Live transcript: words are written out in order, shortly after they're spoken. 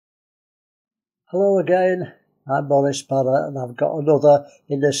Hello again, I'm Maurice and I've got another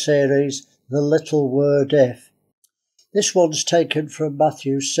in the series, The Little Word If. This one's taken from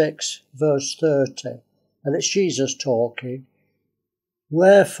Matthew 6 verse 30 and it's Jesus talking.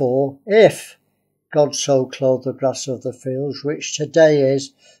 Wherefore, if God so clothe the grass of the fields, which today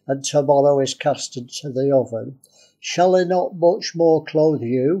is and tomorrow is cast into the oven, shall he not much more clothe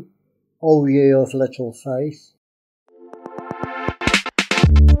you, O ye of little faith?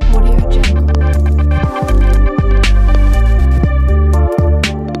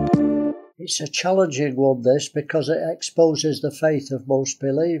 It's a challenging one, this, because it exposes the faith of most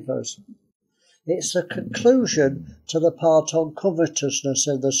believers. It's the conclusion to the part on covetousness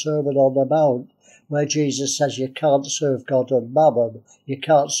in the Sermon on the Mount, where Jesus says you can't serve God and mammon, you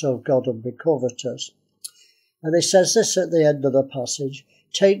can't serve God and be covetous. And he says this at the end of the passage,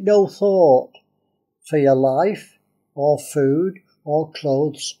 take no thought for your life, or food, or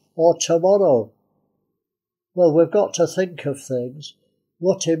clothes, or tomorrow. Well, we've got to think of things.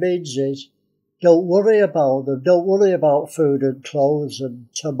 What he means is, don't worry about them. Don't worry about food and clothes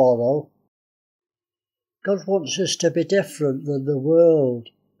and tomorrow. God wants us to be different than the world.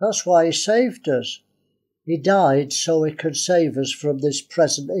 That's why he saved us. He died so he could save us from this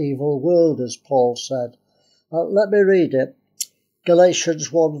present evil world, as Paul said. Let me read it.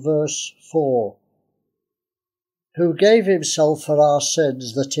 Galatians 1 verse 4. Who gave himself for our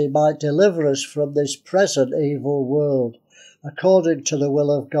sins that he might deliver us from this present evil world, according to the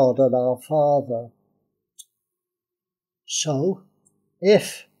will of God and our Father. So,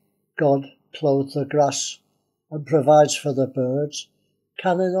 if God clothes the grass and provides for the birds,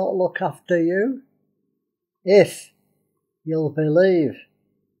 can he not look after you? If you'll believe.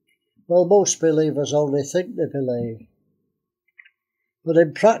 Well, most believers only think they believe. But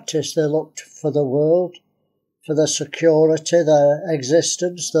in practice they look for the world, for their security, their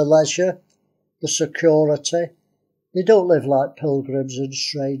existence, the leisure, the security. They don't live like pilgrims and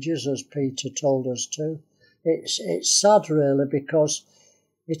strangers, as Peter told us to. It's sad, really, because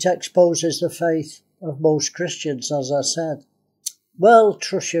it exposes the faith of most Christians, as I said. Well,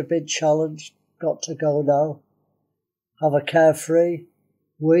 trust you've been challenged. Got to go now. Have a carefree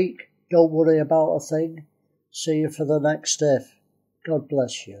week. Don't worry about a thing. See you for the next if. God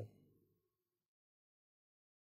bless you.